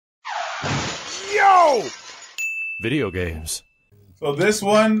Yo! Video games. So this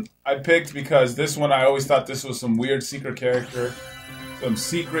one I picked because this one I always thought this was some weird secret character. Some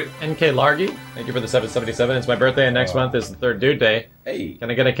secret... NK Largy, thank you for the 777. It's my birthday and next month is the third dude day. Hey. Can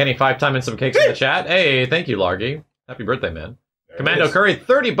I get a Kenny 5-time and some cakes in the chat? Hey, thank you, Largy. Happy birthday, man. Commando Curry,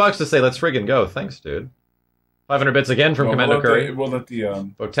 30 bucks to say let's friggin' go. Thanks, dude. 500 bits again from Commando Curry. We'll let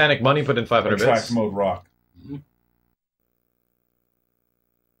the Botanic Money put in 500 bits. Track mode rock.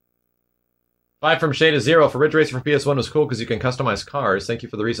 5 from Shade of Zero. For Ridge Racer for PS1 was cool because you can customize cars. Thank you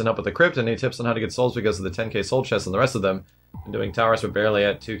for the recent help with the crypt and any tips on how to get souls because of the 10k soul chests and the rest of them. I'm doing towers but barely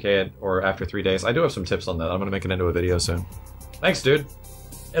at 2k or after 3 days. I do have some tips on that. I'm going to make it into a video soon. Thanks, dude.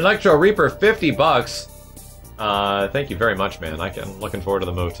 Electro Reaper, 50 bucks. Thank you very much, man. I'm looking forward to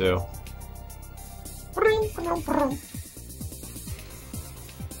the move, too.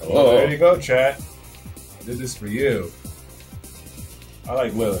 Oh, there you go, chat. I did this for you. I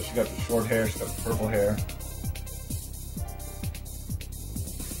like Lilith. She got the short hair. She got the purple hair.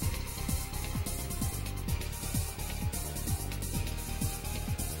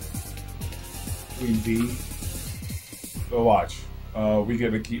 Queen B. Go watch. We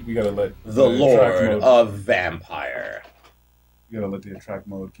gotta let the Lord of Vampire. We gotta let the attract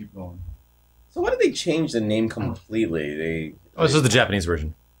mode keep going. So why did they change the name completely? This is the Japanese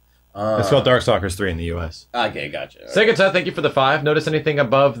version. It's called Darkstalkers 3 in the US. Okay, gotcha. Sega Ted, thank you for the 5. Notice anything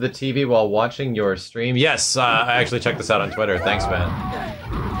above the TV while watching your stream? Yes, I actually checked this out on Twitter. Thanks,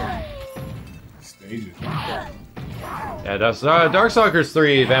 man. Stages. Yeah, Darkstalkers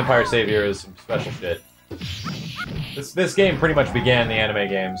 3 Vampire Savior is some special shit. This game pretty much began the anime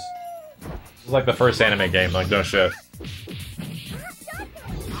games. This was like the first anime game, like no shit.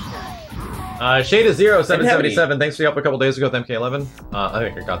 Shade of Zero 777. Thanks for the help a couple days ago with MK11. I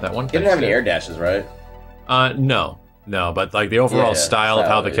think I got that one. Didn't have any air dashes, right? No, but like the overall style of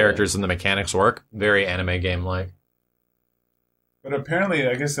how the characters and the mechanics work, very anime game like. But apparently,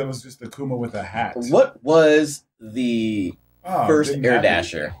 I guess that was just Akuma with a hat. What was the first air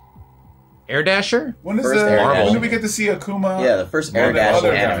dasher? Air Dasher? When did we get to see Akuma? Yeah, the first air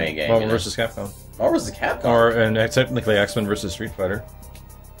dasher anime game. Marvel vs. Capcom. Marvel vs. Capcom. And technically X-Men vs. Street Fighter.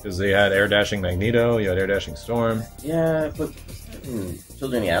 Because they had air dashing Magneto, you had air dashing Storm. Yeah, but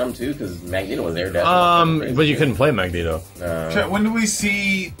Children of the Atom too, because Magneto was air dashing. But you couldn't play Magneto. When did we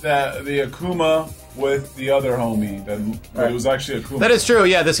see the Akuma with the other homie? It was actually Akuma. That is true.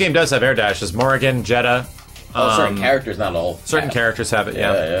 Yeah, this game does have air dashes. Morrigan, Jeddah. Certain characters, not all. Certain characters have it.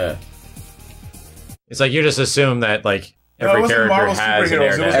 Yeah. It's like you just assume that like every character has an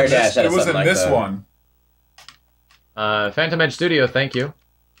air dash. It was in this one. Phantom Edge Studio, thank you.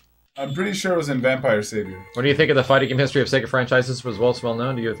 I'm pretty sure it was in Vampire Savior. What do you think of the fighting game history of Sega franchises? Was well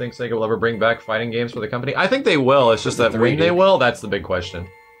known. Do you think Sega will ever bring back fighting games for the company? I think they will. It's just that when they will, that's the big question.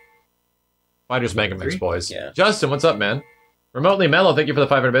 Fighters Mega Mix, boys. Yeah. Justin, what's up, man? Remotely Mellow, thank you for the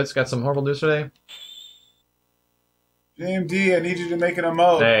 500 bits. Got some horrible news today. JMD, I need you to make an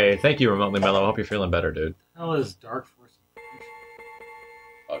emote. Hey, thank you, Remotely Mellow. I hope you're feeling better, dude. How is Dark Force?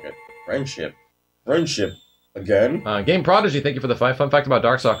 Okay. Friendship. Again? Game Prodigy, thank you for the 5. Fun fact about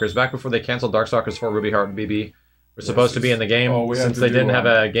Darkstalkers. Back before they canceled Darkstalkers 4, Ruby Heart and BB were supposed to be in the game. Since they didn't have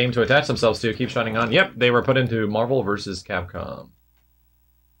a game to attach themselves to, keep shining on. Yep, they were put into Marvel vs. Capcom.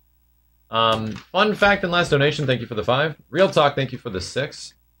 Fun fact and last donation, thank you for the 5. Real Talk, thank you for the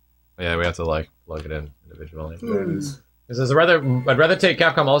 6. Yeah, we have to, like, plug it in individually. There it is. This is I'd rather take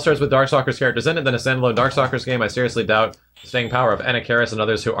Capcom All-Stars with Darkstalkers characters in it than a standalone Darkstalkers game. I seriously doubt the staying power of Anna Karis and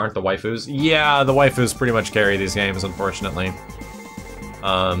others who aren't the waifus. Yeah, the waifus pretty much carry these games, unfortunately.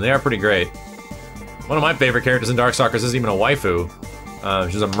 They are pretty great. One of my favorite characters in Darkstalkers isn't even a waifu.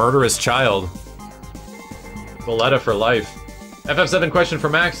 She's a murderous child. Valletta for life. FF7 question for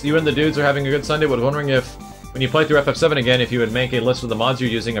Max. You and the dudes are having a good Sunday. Was wondering if, when you play through FF7 again, if you would make a list of the mods you're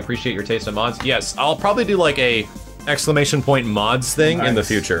using, appreciate your taste in mods. Yes, I'll probably do like a exclamation point mods thing in the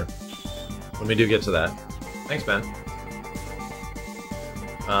future. When we do get to that. Thanks, man.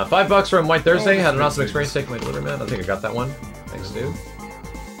 $5 from White Thursday. Had an awesome experience taking my delivery, man. I think I got that one. Thanks, dude.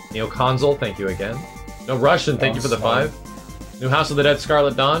 Neo Console, thank you again. No Russian, thank you for the 5. New House of the Dead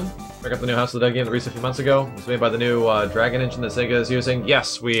Scarlet Dawn. Check out the new House of the Dead game that released a few months ago. It was made by the new Dragon engine that Sega is using.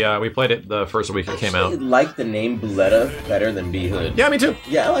 Yes, we played it the first week it came out. I like the name Valletta better than B-Hood. Yeah, me too.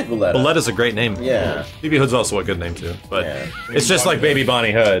 Yeah, I like Valletta. Valletta's a great name. Yeah. BB Hood's also a good name too, but it's just like Baby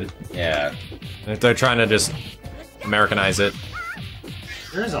Bonnie Hood. Yeah. They're trying to just Americanize it.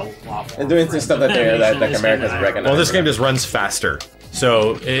 There's a lot more. And doing some stuff that Americans recognize. Well, this game just runs faster,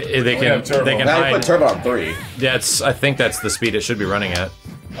 so they can now you put Turbo on 3. I think that's the speed it should be running at.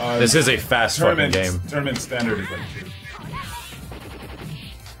 This is a fast fucking game. Tournament standard is like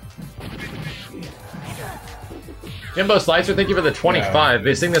 2. Jimbo Slicer, thank you for the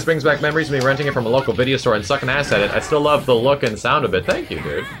 25. Seeing this brings back memories of me renting it from a local video store and sucking ass at it. I still love the look and sound of it. Thank you,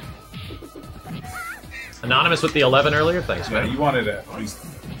 dude. Anonymous with the 11 earlier, thanks, Yeah, man. you wanted at least.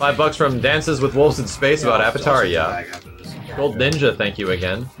 $5 from Dances with Wolves in Space about Avatar, yeah. Gold Ninja, thank you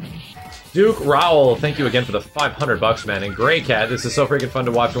again. Duke Rowell, thank you again for the $500, man. And Grey Cat, this is so freaking fun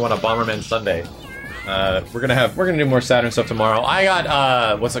to watch on a Bomberman Sunday. We're gonna do more Saturn stuff tomorrow. I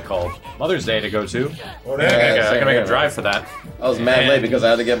got what's it called? Mother's Day to go to. Oh, I gotta make a drive for that. I was mad late because I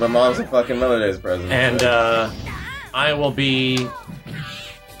had to get my mom some fucking Mother's Day present. And I will be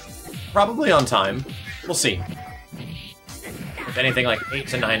probably on time. We'll see. If anything, like 8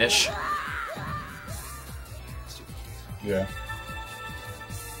 to 9-ish. Yeah.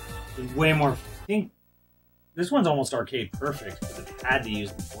 There's way more. I think this one's almost arcade perfect, but it had to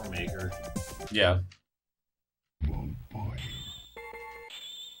use the 4-maker. Yeah.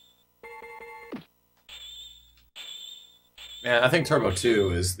 Yeah, I think Turbo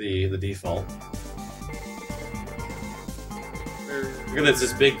 2 is the default. Look at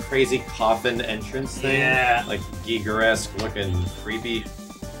this big crazy coffin entrance thing. Yeah. Like Giger-esque looking creepy.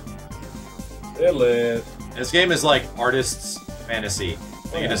 This game is like artist's fantasy.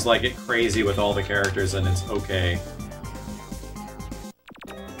 You can just like get crazy with all the characters and it's okay.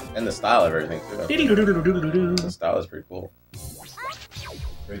 And the style of everything, too. The style is pretty cool.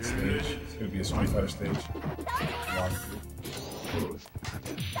 Great stage. It's gonna be a Street Fighter stage.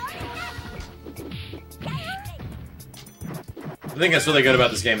 The thing that's really good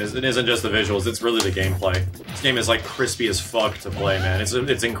about this game is it isn't just the visuals, it's really the gameplay. This game is like crispy as fuck to play, man.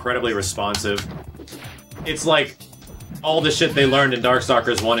 It's incredibly responsive. It's like all the shit they learned in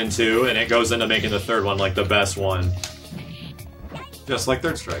Darkstalkers 1 and 2, and it goes into making the third one like the best one. Just like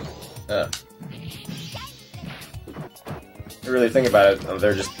Third Strike. Yeah. If you really think about it,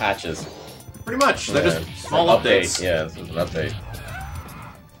 they're just patches. Pretty much. They're just small updates. Yeah, this is an update.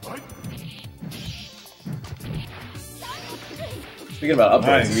 Speaking about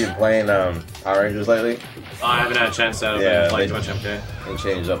updates, have you been playing Power Rangers lately? I haven't had a chance to play too much MK. They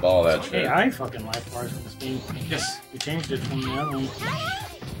changed up all that shit. Hey, I fucking life bars in this game. Yes. We changed it from the other one.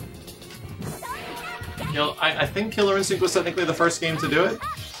 You know, I think Killer Instinct was technically the first game to do it,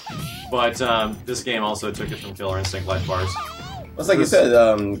 but this game also took it from Killer Instinct Life Bars. It's like you said,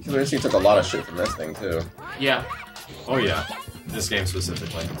 Killer Instinct took a lot of shit from this thing, too. Yeah. Oh yeah. This game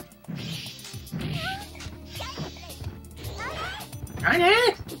specifically.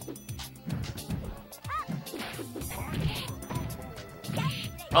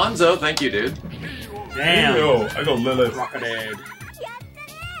 Hanzo, thank you, dude. Damn. Yo, I go Lilith. Crocodile.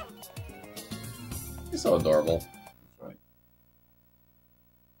 He's so adorable.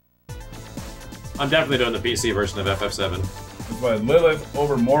 I'm definitely doing the PC version of FF7. But Lilith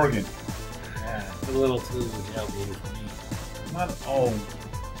over Morgan. Yeah, it's a little too LB for me. Not all.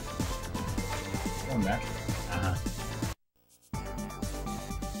 So natural. Uh-huh.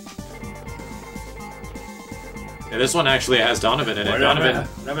 Yeah, this one actually has Donovan in it.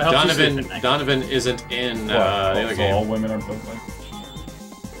 Donovan isn't in the other game. All women are built like.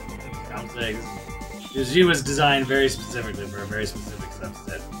 Sounds like she was designed very specifically for a very specific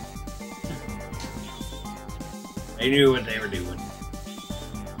subset. They knew what they were doing.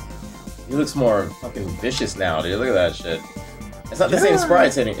 He looks more fucking vicious now, dude. Look at that shit. It's not the same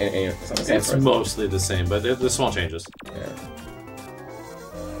sprites. It's not the same It's sprites. mostly the same, but the small changes. Yeah.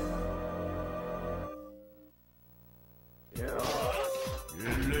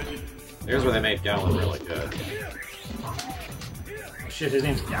 Here's where they made Gallon really good. Shit, his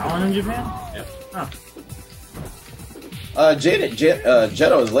name's Gallon in Japan? Yep. Huh.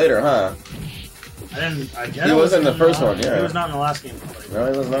 Jetto is later, huh? I didn't. He was in the first one, yeah. He was not in the last game.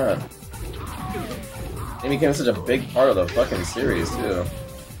 No, he was not. He became such a big part of the fucking series, too.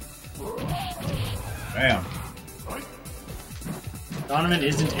 Damn. Donovan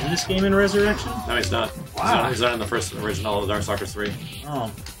isn't in this game in Resurrection? No, he's not. Wow. He's not in the first original Darkstalkers 3. Oh,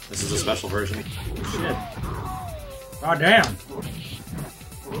 This is a special version. shit. God damn.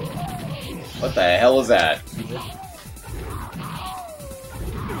 What the hell is that?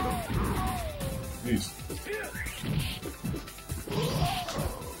 Jeez.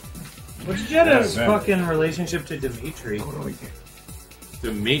 What's Jetta's Yeah, fucking relationship to Dimitri?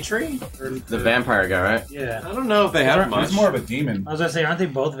 Dimitri? The vampire guy, right? Yeah. I don't know if they have much. He's more of a demon. I was gonna say, aren't they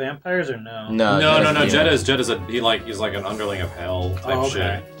both vampires or no? No, No. Jetta's Jetta's he's like an underling of hell type Oh,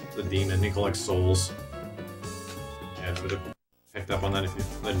 okay. shit. The demon, he collects souls. Yeah, I would have picked up on that if you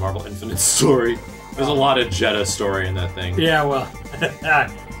played Marvel Infinite's story. There's a lot of Jetta story in that thing. Yeah, well,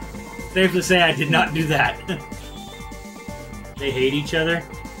 safe to say I did not do that. They hate each other.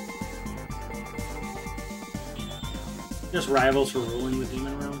 Just rivals for ruling the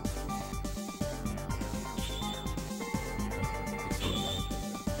demon room.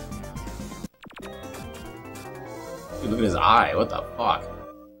 Dude, look at his eye. What the fuck?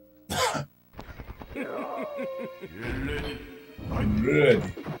 I'm ready.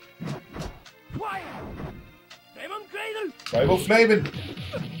 Rival Flamin'!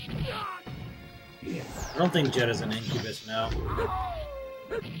 I don't think Jetta's an incubus now.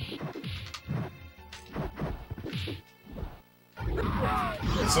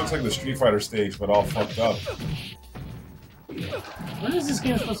 This looks like the Street Fighter stage, but all fucked up. When is this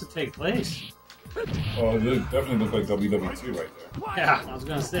game supposed to take place? Oh, it definitely looked like WW2 right there. Yeah, I was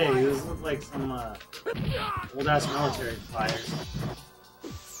gonna say, these look like some old-ass military fires.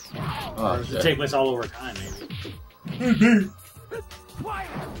 Oh, Or shit. take place all over time, maybe.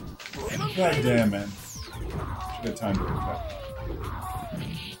 God damn, man. Should have time to protect.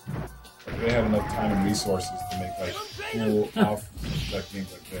 They have enough time and resources to make like cool off-spec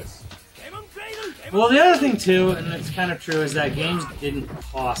games like this. Well, the other thing too, and it's kind of true, is that games didn't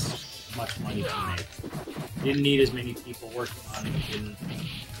cost much money to make. You didn't need as many people working on it.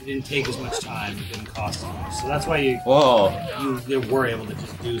 It didn't take as much time. It didn't cost as much. So that's why you were able to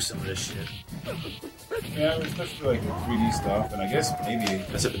just do some of this shit. Yeah, especially like the 3D stuff, and I guess maybe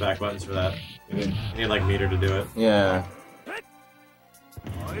Let's hit the back buttons for that. it didn't. You need like meter to do it. Yeah.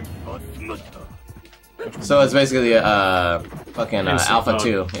 So it's basically fucking Instinct Alpha mode.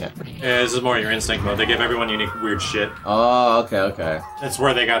 2. Yeah. Yeah, this is more your instinct mode. They give everyone unique weird shit. Oh, okay, okay. That's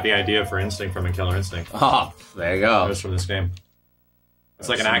where they got the idea for instinct from in Killer Instinct. Oh, there you It go. was from this game. It's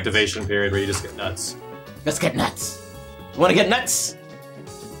like an activation period where you just get nuts. Let's get nuts. You wanna get nuts?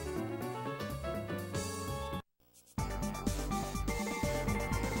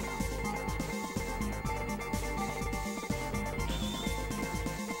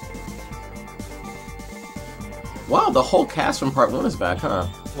 Wow, the whole cast from Part 1 is back, huh?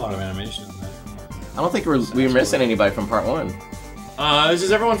 A lot of animation in that. I don't think we're missing anybody from Part 1. This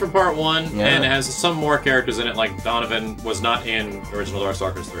is everyone from Part 1, Yeah. and it has some more characters in it, like Donovan was not in original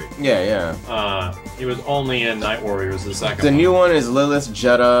Darkstalkers 3. Yeah, yeah. He was only in Night Warriors, the second The one. new one is Lilith,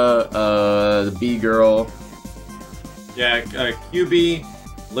 Jetta, the Bee Girl. Yeah, QB,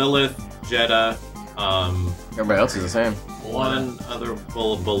 Lilith, Jetta, Everybody else is the same. one other,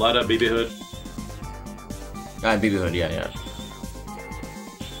 Boletta, BB Hood. Baby Hood, yeah, yeah.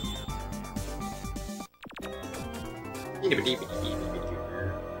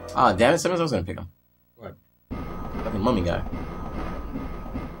 Ah, damn it, Simmons, I was gonna pick him. What? Fucking mummy guy.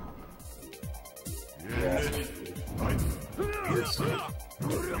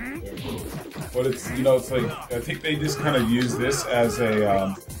 But it's, you know, it's like, I think they just kind of use this as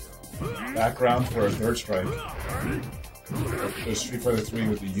a background for a third strike. There's Street Fighter 3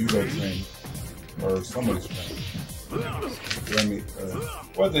 with the Yugo train. Or somebody's train.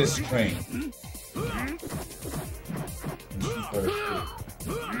 What is train? In Street Fighter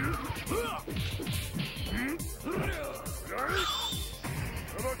 3.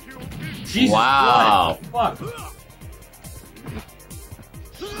 Jesus Wow. Christ, what the fuck?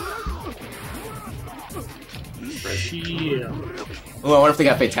 Shit. Ooh, I wonder if they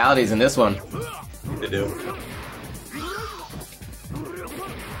got fatalities in this one. They do.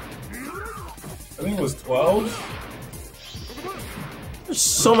 I think it was 12. There's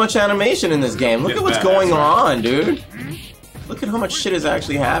so much animation in this game. Look Get at what's badass, going right? on, dude. Look at how much shit is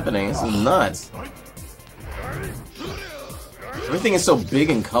actually happening. This is nuts. Everything is so big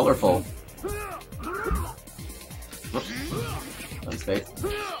and colorful. Mistake.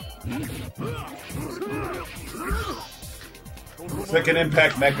 Second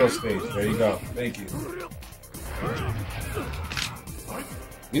Impact Neko stage. There you go. Thank you.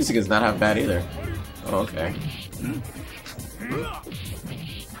 Music is not half bad either. Oh, okay.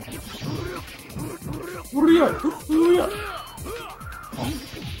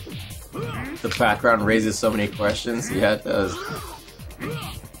 The background raises so many questions. Yeah, it does. You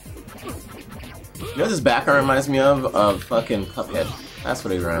know what this background reminds me of? Of fucking Cuphead. That's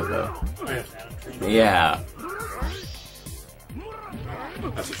what it reminds me of. Yeah.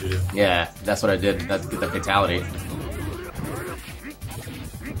 That's what you do. Yeah, that's what I did. That's get the fatality.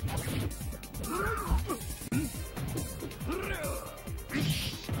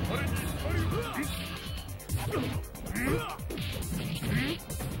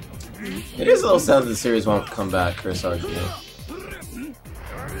 It is a little sad that the series won't come back, Chris RG.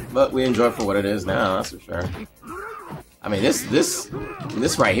 But we enjoy it for what it is now, that's for sure. I mean, this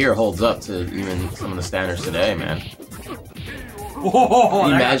right here holds up to even some of the standards today, man. Whoa,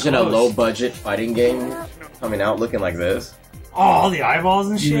 Imagine a that got close. low-budget fighting game coming out looking like this. Oh, all the eyeballs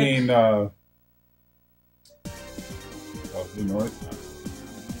and You shit. mean, Blue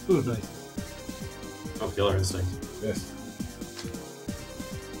North. Ooh, nice. Oh, Killer Instinct. Yes.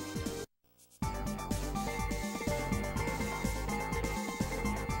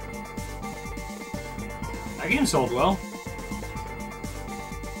 That game sold well.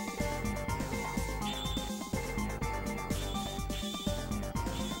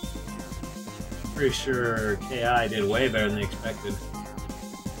 Pretty sure KI did way better than they expected.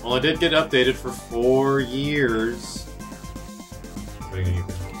 Well, it did get updated for 4 years.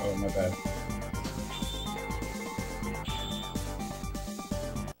 Oh, my bad.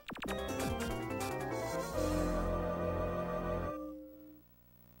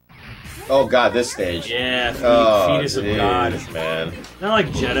 Oh god, this stage. Yeah, Fetus of jeez, God. man. Not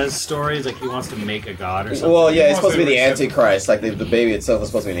like Jedda's stories, like he wants to make a god or something. Well, yeah, it's wants supposed to be to the accept- Antichrist. Like the baby itself is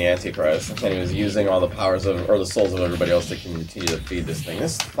supposed to be the Antichrist, and he was using all the powers of, or the souls of everybody else to continue to feed this thing.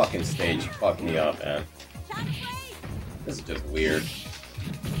 This fucking stage fucked me up, man. This is just weird.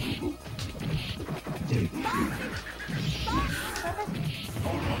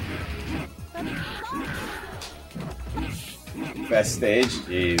 Best stage?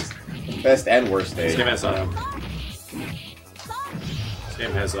 Jeez. Best and worst This stage. game has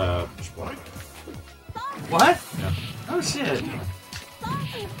What? Yeah. Oh shit.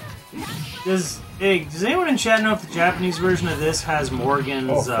 Does anyone in chat know if the Japanese version of this has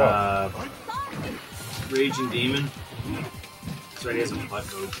Morgan's Raging Demon? That's right, he has a butt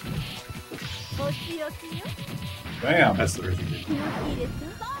mode. Damn. That's the version.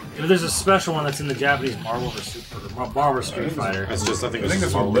 But there's a special one that's in the Japanese Marvel vs. Street Fighter. It's just, I think I it's think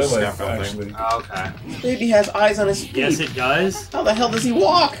just that's what Marvel vs. Lilith, Capcom thing. actually. Oh, okay. Baby has eyes on his feet. Yes, it does. How the hell does he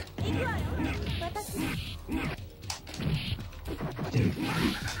walk?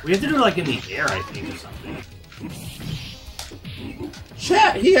 We have to do it like in the air, I think, or something.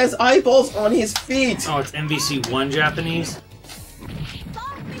 Chat, he has eyeballs on his feet. Oh, it's MVC1 Japanese?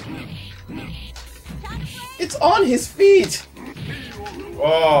 It's on his feet.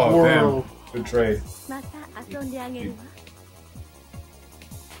 Oh, Whoa. damn. Good trade.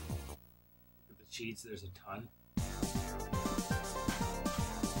 The cheats, there's a ton.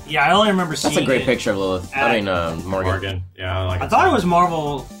 Yeah, I only remember seeing That's a great it picture of Lilith. at- Morgan. Morgan. Yeah, I like it. I thought it was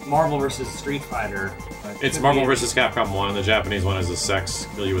Marvel vs. Street Fighter. but It's could Marvel be- vs. Capcom 1. The Japanese one is a sex,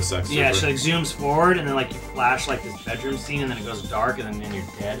 kill you with sex. Yeah, she super. like zooms forward and then like you flash like this bedroom scene and then it goes dark and then you're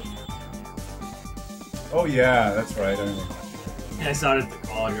dead. Oh, yeah, that's right. I remember. Yeah, I saw it at the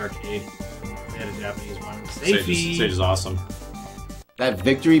college arcade. They had a Japanese one. Sage is awesome. That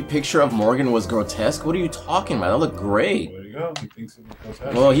victory picture of Morgan was grotesque? What are you talking about? That looked great. There you go. He thinks it was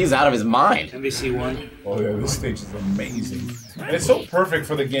fantastic. Well, he's out of his mind. MVC1. Oh yeah, this stage is amazing. And it's so perfect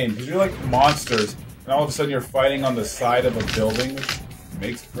for the game, because you're like monsters, and all of a sudden you're fighting on the side of a building, which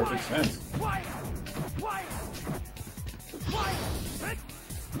makes perfect sense.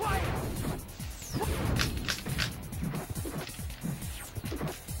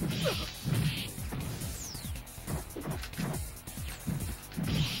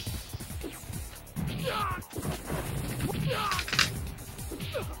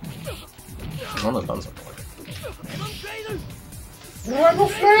 One of the buttons are working. Rebel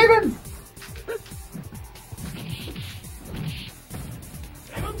Flamin'!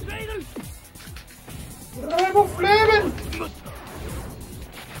 Rebel Flamin'!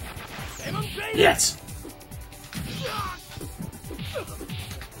 Yes!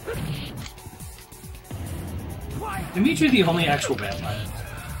 Dimitri the only actual vampire.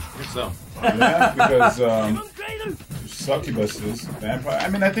 I think so. Yeah, because succubuses, vampire. I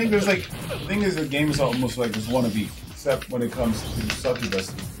mean, I think there's like the thing is the game is almost like there's one of each, except when it comes to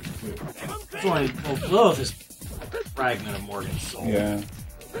succubuses. It's only, well, Lilith is a fragment of Morgan's soul. Yeah.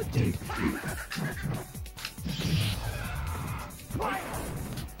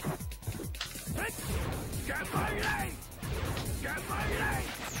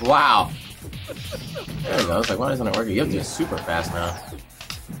 Wow. There we go. It's like, why isn't it working? You have to do it super fast now.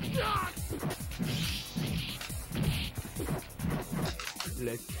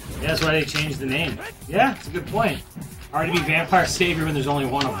 Yeah, that's why they changed the name. Yeah, it's a good point. Hard to be Vampire Savior when there's only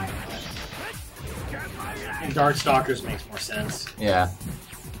one of them. And Darkstalkers makes more sense. Yeah.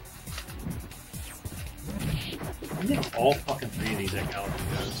 I think all fucking three of these at Galaxy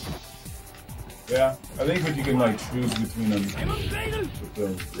does. Yeah. I think that you can like choose between them. With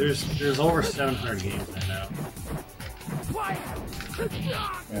the, There's over 700 games right now.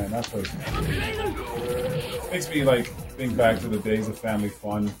 man, that place makes me like think back to the days of Family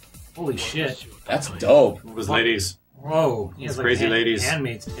Fun. Holy shit. That's dope. It was ladies. Whoa. He has like Crazy ladies.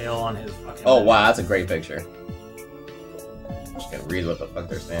 Handmaid's Tale on his fucking... Oh, wow. That's a great picture. I just can't read what the fuck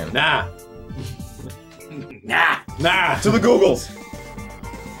they're saying. Nah. Nah! Nah! To the Googles!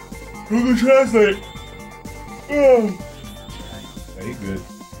 Google Translate. Oh. Yeah, he good.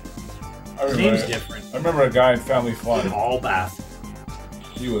 I His name's different. I remember a guy in Family Fun. All bath.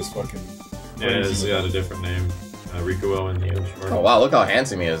 He was fucking. Yeah, he had a different name. Rico Owen, the short. Oh wow, look how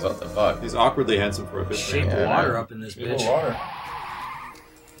handsome he is. What the fuck? He's awkwardly handsome for a fish. Shake Yeah, water man. up in this Little bitch. water.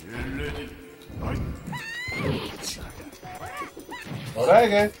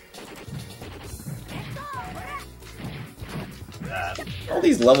 Orege. All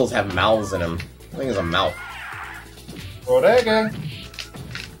these levels have mouths in them. I think it's a mouth. Orege.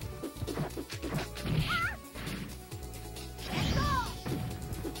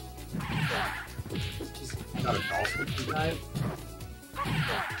 Got a dolphin type.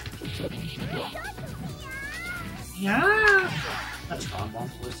 Yeah. That's trombone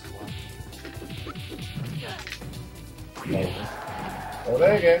voice as well.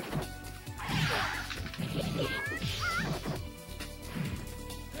 Orege.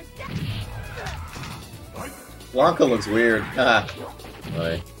 Blanca looks weird. Ah.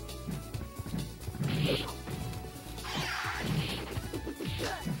 Boy.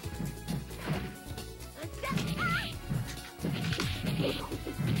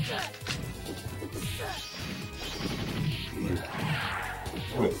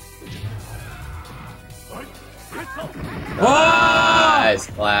 Nice,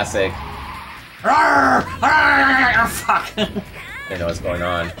 classic. Fuck. I didn't know what's going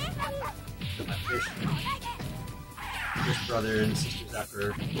on. My fish. Fish brother and sisters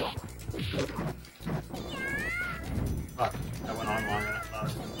after. Fuck. That went on longer than I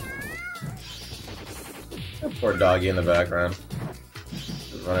thought. Poor doggy in the background.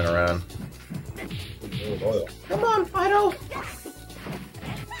 Just running around. Come on, Fido!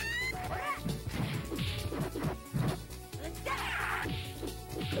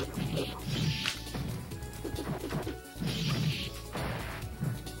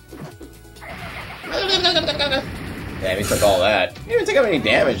 Damn, he took all that. He didn't take up any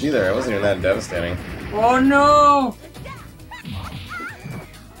damage either. It wasn't even that devastating. Oh no!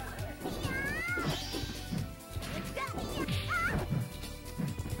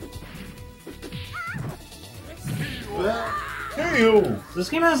 Hey you! This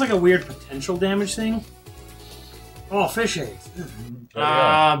game has like a weird potential damage thing. Oh, fish eggs.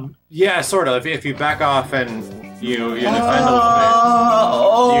 Yeah, sort of. If you back off and you defend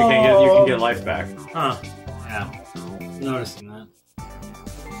a little bit, you can get life back. Huh. Yeah. Noticing that.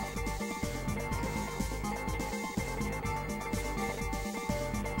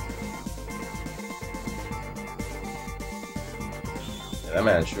 Yeah, that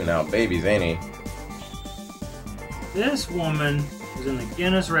man's shooting out babies, ain't he? This woman is in the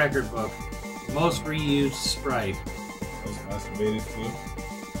Guinness record book. Most reused sprite. Was masturbated too.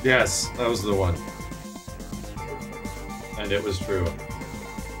 Yes, that was the one. And it was true.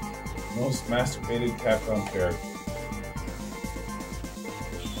 Most masturbated Capcom character.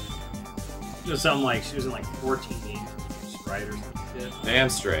 It was something like she was in like 14 games of sprite or some shit. Damn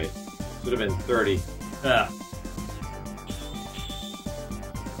straight. Should have been 30. Yeah.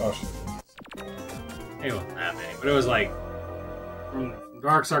 Oh shit. It wasn't that many, but it was like from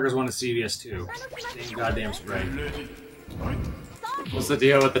Darkstalkers 1 to CVS 2. Same goddamn sprite. What's the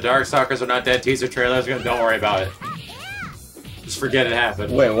deal with the Darkstalkers Are Not Dead teaser trailers? Don't worry about it. Just forget it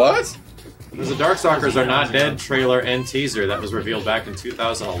happened. Wait, what? There's a Darkstalkers Are Not Dead trailer and teaser that was revealed back in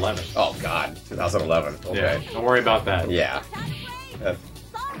 2011. Oh god, 2011. Okay. Yeah, don't worry about that. Yeah.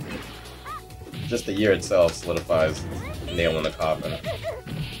 Just the year itself solidifies the nail in the coffin.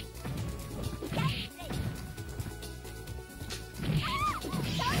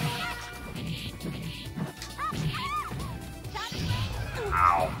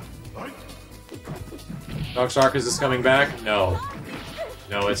 Ow. Darkstalkers is coming back? No.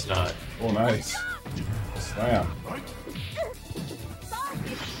 No, it's not. Oh nice. Slam.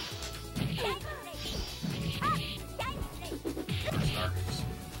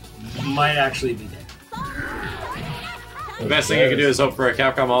 Might actually be dead. The best thing you can do is hope for a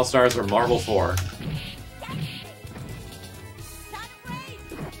Capcom All-Stars or Marvel 4.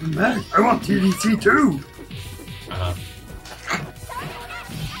 Man, I want TDC too! Uh-huh.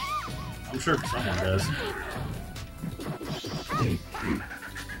 I'm sure someone does.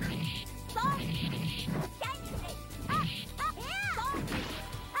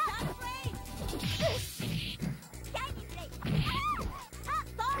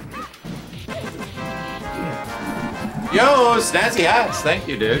 Yo, Snazzy Hats! Thank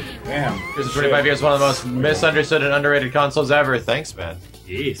you, dude. Damn. Here's a 25 years, one of the most misunderstood and underrated consoles ever. Thanks, man.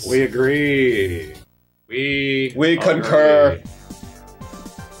 Yes. We agree. We concur. agree.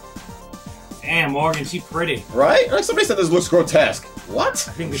 Damn, Morgan, she's pretty. Right? Like somebody said this looks grotesque. What?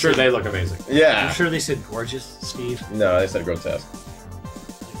 I think I'm sure they look amazing. Yeah. I'm sure they said gorgeous, Steve. No, they said grotesque.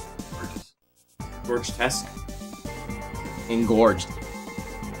 Gorge-esque. Engorged.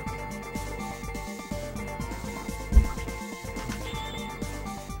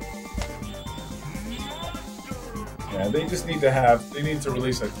 Yeah, they just need to have. They need to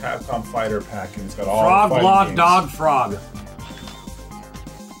release a Capcom Fighter pack, and it's got all Frog, the fighting block, games. dog, frog.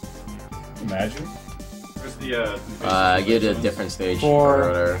 Imagine. Where's the, Get a different stage. For-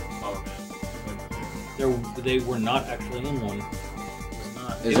 or They were not actually in one. It was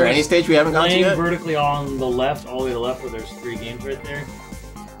not. Is there any stage we haven't gone to Playing yet? vertically on the left, all the way to the left, where there's 3 games right there.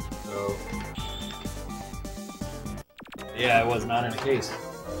 So, yeah, it was not in a case.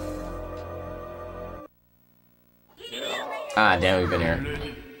 Ah, damn, we've been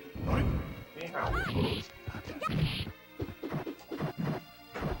here.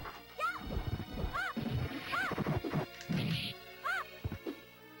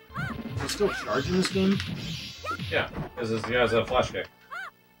 Is it still charging this game? Yeah, because it has a flash kick.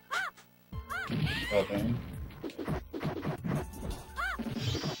 Oh, dang.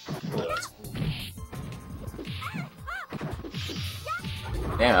 Oh, that's cool.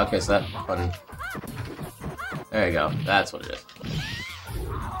 Damn, okay, so that button. There you go. That's what it is.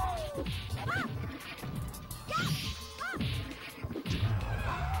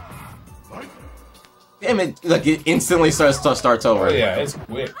 Damn it! Like it instantly starts over. Oh yeah, it's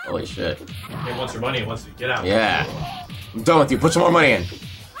quick. Holy shit! It wants your money. It wants you to get out. Yeah. I'm done with you. Put some more money in.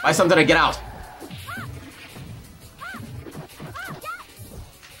 Buy something to get out.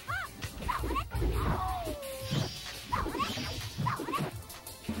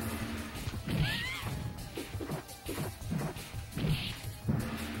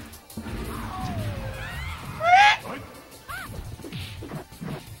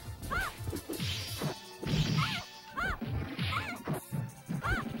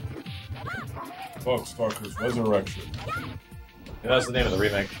 Darkstalkers Resurrection. Yeah, that's the name of the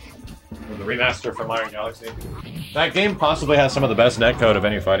remake. Or the remaster from Iron Galaxy. That game possibly has some of the best netcode of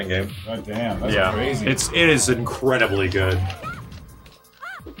any fighting game. God damn, that's Yeah, crazy. it is incredibly good.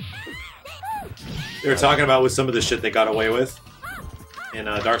 They were talking about with some of the shit they got away with in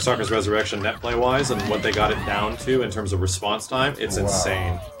Darkstalkers Resurrection netplay wise, and what they got it down to in terms of response time. It's Wow.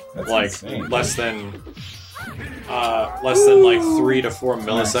 insane. That's Like insane. less than like 3 to 4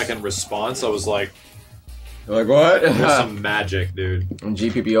 millisecond response. I was like, You're like what? there's some magic, dude.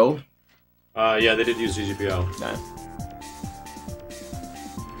 GPPO. Yeah, they did use GGPO. Nice.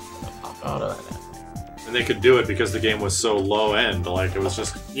 Pop out of that. And they could do it because the game was so low end. Like it was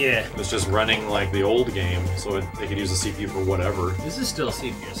just Yeah. running like the old game, so they could use the CPU for whatever. This is still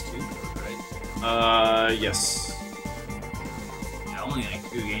CPS 2, right? Yes. Yeah, only like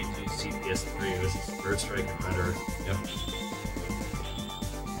 2 games use CPS 3. It was Third Strike and Red Earth. Yep.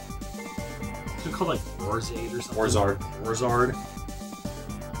 Is it called like Warzade or something? Warzard. Warzard.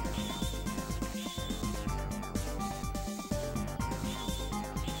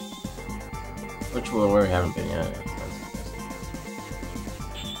 Which one where we haven't been yet?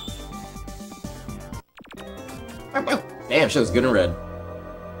 Damn, shit was good in red.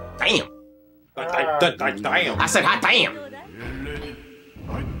 Damn. Damn. I said hot damn.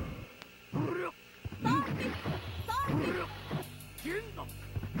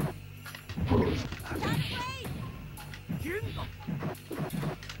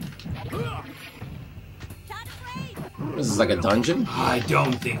 This is like a dungeon? I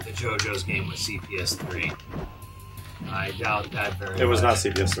don't think the JoJo's game was CPS 3. I doubt that very much. It was not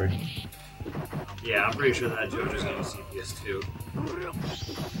CPS 3. Yeah, I'm pretty sure that JoJo's game was CPS 2.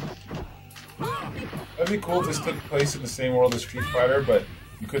 That'd be cool if this took place in the same world as Street Fighter, but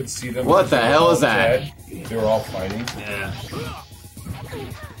you couldn't see them. What the hell is that? Dead. They were all fighting. Yeah.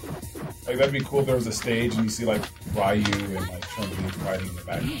 Like that'd be cool if there was a stage and you see like Ryu and like Chun-Li fighting in the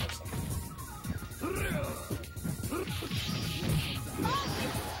background or something.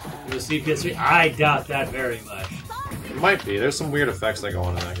 It was CPS 3? I doubt that very much. It might be. There's some weird effects that go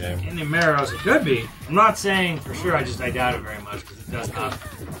on in that game. In the Mirrors, it could be. I'm not saying for sure. I doubt it very much because it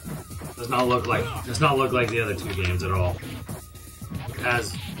does not look like the other 2 games at all. It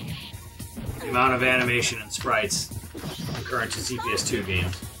has the amount of animation and sprites concurrent to CPS 2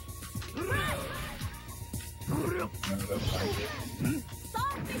 games.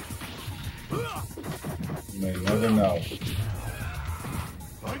 You may never know.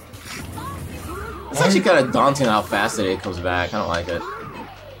 It's actually kind of daunting how fast it comes back. I don't like it.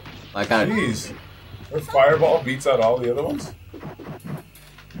 Like, Jeez, their Fireball beats out all the other ones.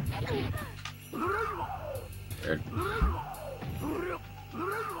 Weird.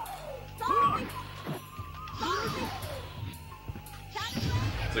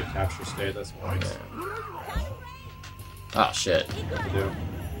 capture state. That's what I Oh shit. do.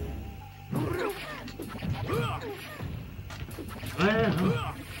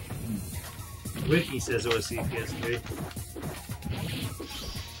 Wiki says it was CPS3.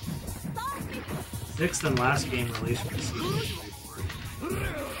 Sixth and last game released for CPS3.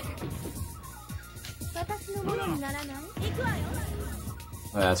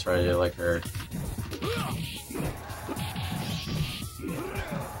 Oh, that's right, you like her.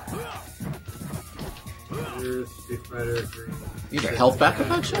 Street Fighter 3. You get health back with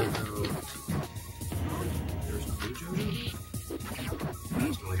that shit? There's no new JoJo?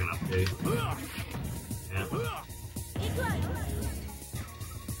 That's like an update. Yeah.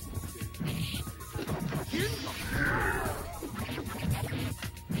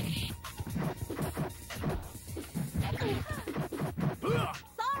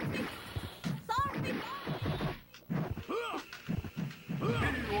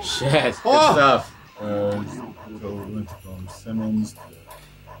 Shit, good stuff. So went from Simmons to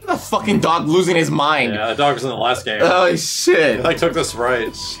The fucking dog losing his mind. Yeah, the dog was in the last game. Holy shit. I took this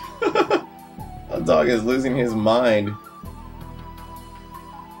right. The dog is losing his mind.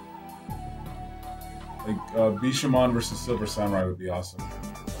 like Bishamon versus Silver Samurai would be awesome.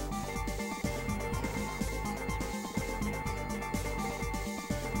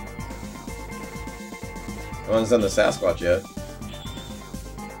 No one's done the Sasquatch yet.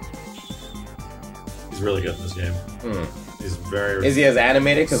 He's really good in this game. Hmm. He's very. Is he as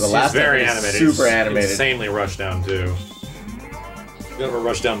animated? Because the He's last very time he was animated. super He's animated. Insanely rushed down too. Bit of a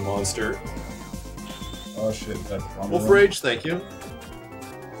rush down monster. Oh shit, is that Wolf Rage, thank you.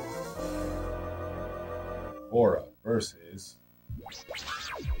 Aura versus.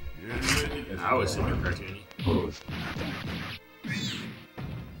 That was super cartoony.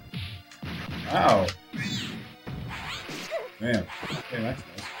 Ow! Man, okay, that's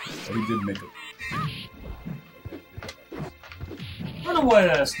nice. But he did make it. I don't know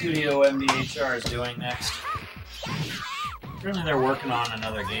what Studio MDHR is doing next. Apparently they're working on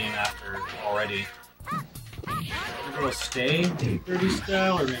another game after already. Maybe it'll stay 30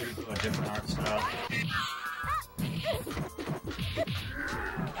 style or maybe go a different art style.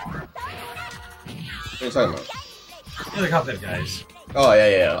 What are you talking about? Yeah, the Cuphead guys. Oh, yeah,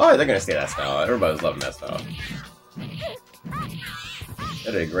 yeah. Oh, they're gonna stay that style. Everybody's loving that style.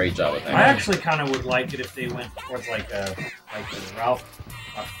 They did a great job with that. I actually kind of would like it if they went towards like a Ralph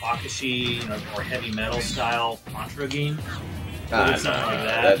Bakashi, or heavy metal style Contra game. Ah, Something like nah,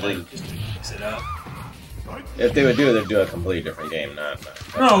 that, that like, just to mix it up. if they would do it, they'd do a completely different game. Not.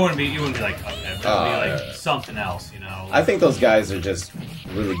 No, it wouldn't be like Cuphead. It would be like yeah. something else, you know. I think those guys are just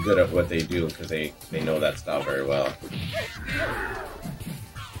really good at what they do because they know that style very well.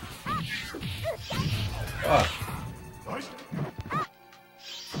 Ah,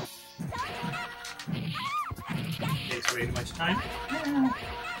 Takes way too much time.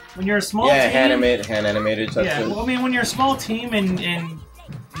 When you're a small Yeah, team, hand animated type yeah. shit. Well, I mean, when you're a small team and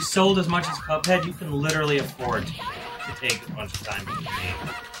you sold as much as Cuphead, you can literally afford to take a bunch of time to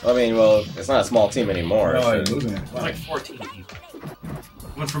make. I mean, well, it's not a small team anymore. no, so- I'm losing it. It's like 14 people.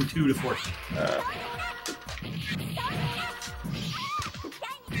 Went from 2 to 14.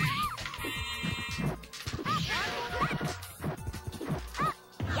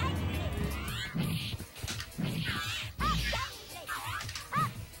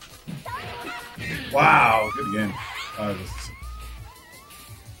 Wow, good game.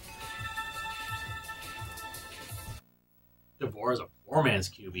 Devore is a poor-man's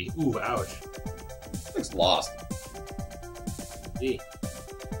QB. Ooh, ouch. Looks lost. Gee.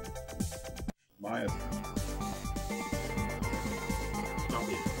 Maya. Don't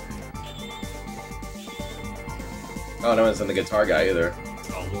be- Oh, no one's on the guitar guy either.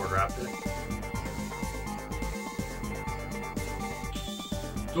 Oh, Lord Raptor.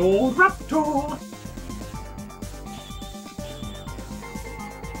 Gold Raptor!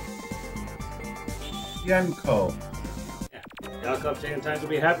 Yanko. Y'all come taking time to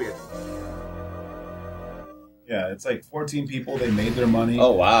be happier. Yeah, it's like 14 people. They made their money.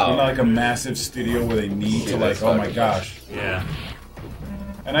 Oh, wow. They're not like a massive studio where they need to, Yeah, like, that's oh my fucking gosh. Yeah.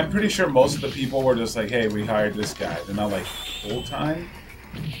 And I'm pretty sure most of the people were just like, hey, we hired this guy. They're not like full time.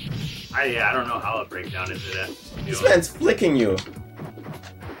 I don't know how the breakdown is at. This man's flicking you.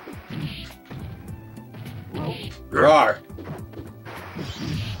 Rawr.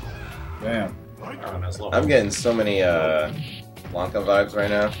 Damn. Oh, nice level. I'm getting so many Blanca vibes right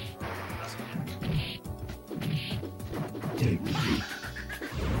now.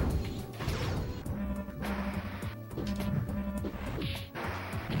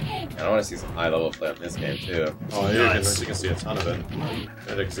 And I want to see some high level play on this game too. Oh, yeah, you can see a ton of it.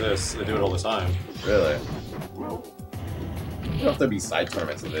 It exists. They do it all the time. Really? I don't know if there'd be side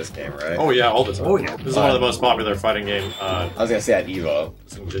tournaments in this game, right? Oh yeah, all the time. Oh, yeah. This is one of the most popular fighting game I was gonna say at Evo.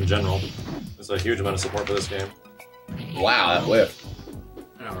 in general. There's a huge amount of support for this game. Wow, that whiff.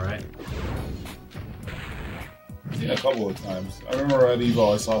 All right. I've seen it a couple of times. I remember at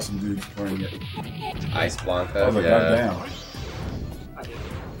Evo I saw some dudes playing it. Ice I Blanca, was like, yeah. goddamn.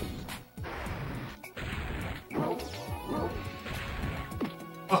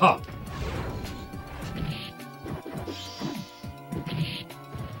 Oh.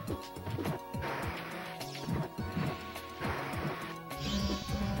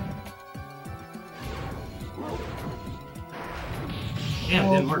 Damn, it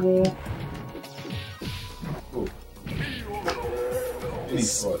didn't work. Ooh. Any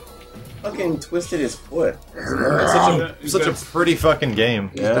foot. Fucking twisted his foot. It's such a pretty fucking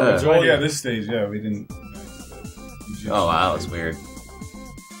game. Yeah. Oh yeah, this stage, yeah, we didn't. Oh wow, that's weird.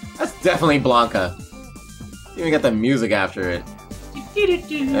 That's definitely Blanca. You even got the music after it.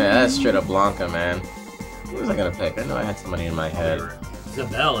 Yeah, that's straight up Blanca, man. Who was I gonna pick? I know I had somebody in my head.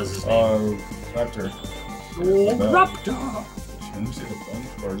 Zabel is his name. Raptor. Raptor. Should I say the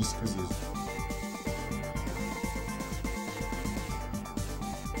bunch, or just because it's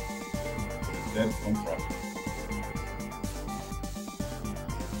dead punk rock?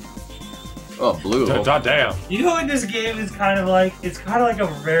 Oh, blue. Damn. You know what this game is kind of like? It's kind of like a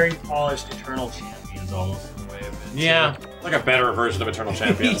very polished Eternal Champions, almost in a way of it. Yeah, like a better version of Eternal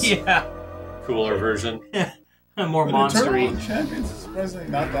Champions. Yeah. Cooler version. More monstery. Eternal Champions is surprisingly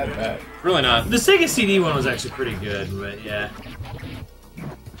not that bad. Really not. The Sega CD one was actually pretty good, but yeah.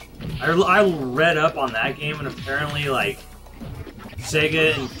 I read up on that game, and apparently, like,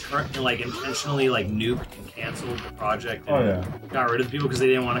 Sega intentionally like nuked and canceled the project and got rid of the people because they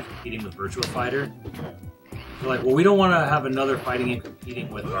didn't want to competing with Virtua Fighter. They're like, well, we don't want to have another fighting game competing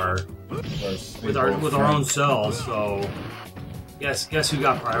with our own cells. So, guess who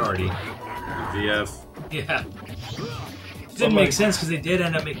got priority? VF. Yeah. It didn't make sense because they did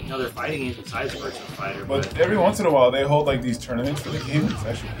end up making other fighting games besides Virtua Fighter. But every once in a while, they hold like these tournaments for the game. It's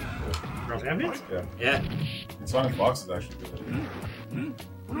actually pretty cool. World Champions? Yeah. Yeah. And Sonic Fox is actually good.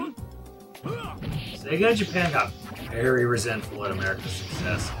 Sega Japan got very resentful at America's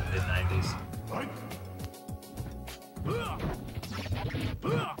success in the mid-90s.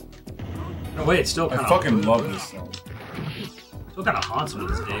 No, wait, it's still I kind of... fucking love this song. Still kind of haunts me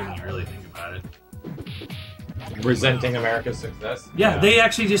to this day when you really think about it. Resenting America's success? Yeah, they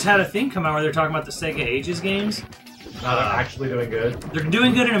actually just had a thing come out where they're talking about the Sega Ages games. They're actually doing good. They're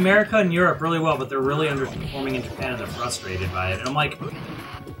doing good in America and Europe really well, but they're really underperforming in Japan and they're frustrated by it. And I'm like,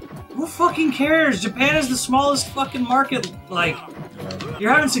 who fucking cares? Japan is the smallest fucking market. Like,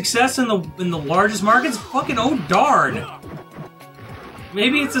 you're having success in the largest markets? Fucking oh darn.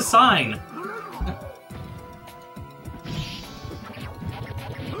 Maybe it's a sign.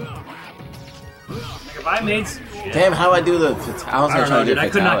 Like, if I made some shit... Damn, how do I do the fatality? I don't know, dude. I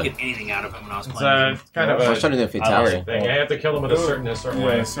could not fatality. get anything out of him when I was playing. It's kind of I was trying to do a fatality. thing. I have to kill him with a certain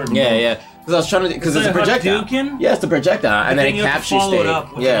way. Yeah, yeah. Because I was trying to, because it's a projectile. Yeah, it's a projectile, and then a capture state.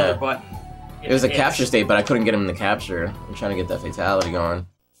 Yeah, it was a capture state, but I couldn't get him in the capture. I'm trying to get that fatality going.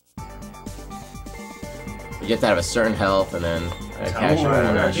 You have to have a certain health, and then capture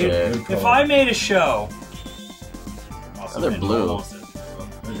on that shit. If I made a show, Oh, they're blue.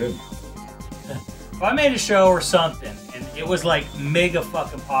 They're good. If I made a show or something, and it was like mega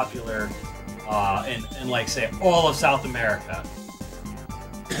fucking popular, in like say all of South America,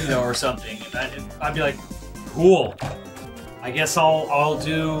 you know, or something, and I'd be like, cool. I guess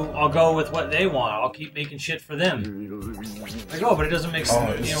I'll go with what they want. I'll keep making shit for them. Like, oh, but it doesn't make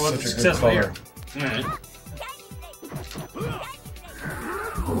sense. You know, what's successful here?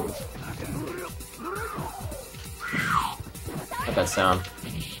 Got that sound.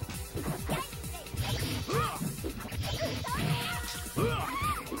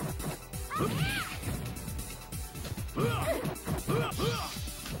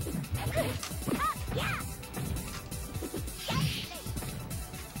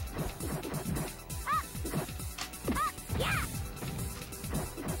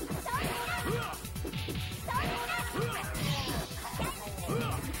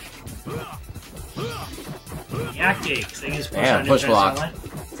 Damn, push block.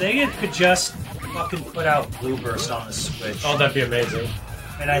 Sega could just fucking put out Blue Burst on the Switch. Oh, that'd be amazing.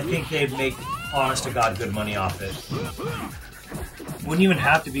 And I think they'd make, honest to God, good money off it. Wouldn't even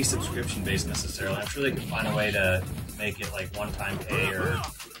have to be subscription based necessarily. I'm sure they could find a way to make it like one-time pay or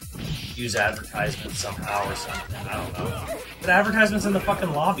use advertisements somehow or something. I don't know. But advertisements in the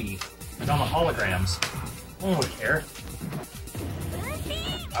fucking lobby, like on the holograms. No one would care.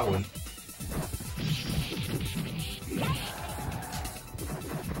 I wouldn't.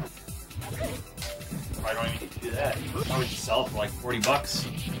 Why don't I need to do that? Why would you sell it for like 40 bucks?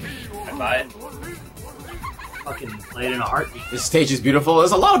 I'd buy it. Fucking play it in a heartbeat. This stage is beautiful.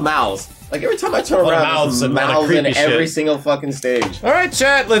 There's a lot of mouths. Like every time I turn around, there's mouths in every single fucking stage. Alright,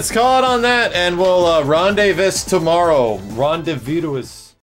 chat, let's call it on that, and we'll rendezvous tomorrow. Rendezvous.